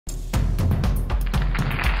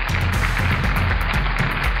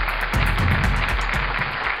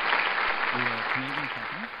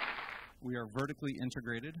we are vertically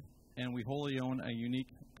integrated, and we wholly own a unique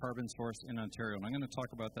carbon source in Ontario. And I'm going to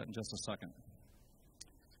talk about that in just a second.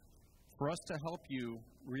 For us to help you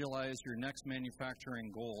realize your next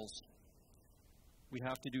manufacturing goals, we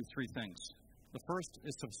have to do three things. The first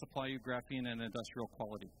is to supply you graphene at industrial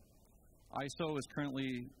quality. ISO is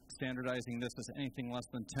currently standardizing this as anything less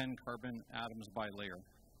than 10 carbon atoms by layer.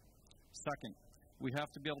 Second, we have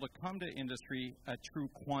to be able to come to industry at true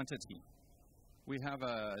quantity. We have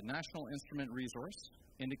a national instrument resource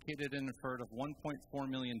indicated and inferred of 1.4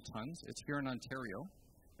 million tons. It's here in Ontario.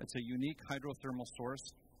 It's a unique hydrothermal source.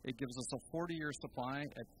 It gives us a 40-year supply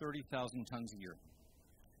at 30,000 tons a year.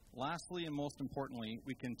 Lastly, and most importantly,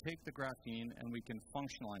 we can take the graphene and we can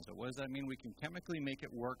functionalize it. What does that mean? We can chemically make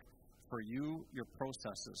it work for you, your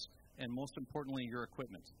processes, and most importantly, your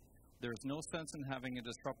equipment. There's no sense in having a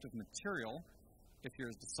disruptive material if your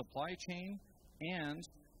supply chain and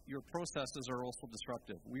your processes are also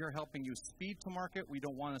disruptive. We are helping you speed to market. We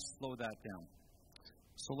don't want to slow that down.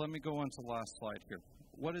 So let me go on to the last slide here.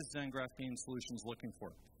 What is Zen Graphene Solutions looking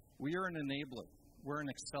for? We are an enabler. We're an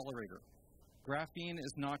accelerator. Graphene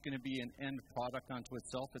is not going to be an end product unto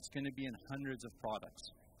itself. It's going to be in hundreds of products.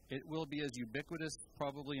 It will be as ubiquitous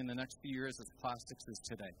probably in the next few years as plastics is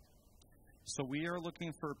today. So we are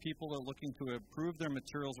looking for people that are looking to improve their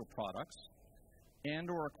materials or products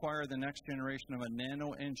and or acquire the next generation of a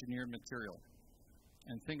nano-engineered material.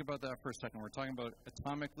 And think about that for a second. We're talking about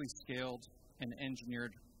atomically scaled and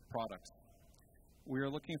engineered products. We are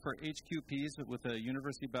looking for HQPs with a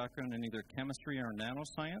university background in either chemistry or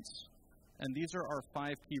nanoscience. And these are our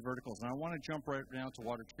 5 key verticals. And I want to jump right now to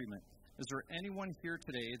water treatment. Is there anyone here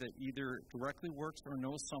today that either directly works or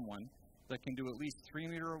knows someone that can do at least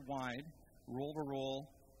 3-meter wide, roll-to-roll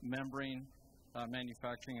membrane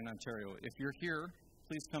manufacturing in Ontario? If you're here,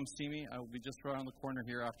 please come see me. I will be just around the corner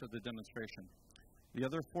here after the demonstration. The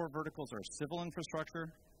other 4 verticals are civil infrastructure,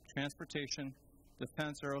 transportation,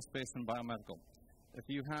 defense, aerospace, and biomedical. If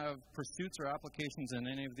you have pursuits or applications in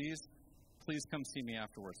any of these, please come see me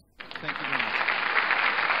afterwards. Thank you very much.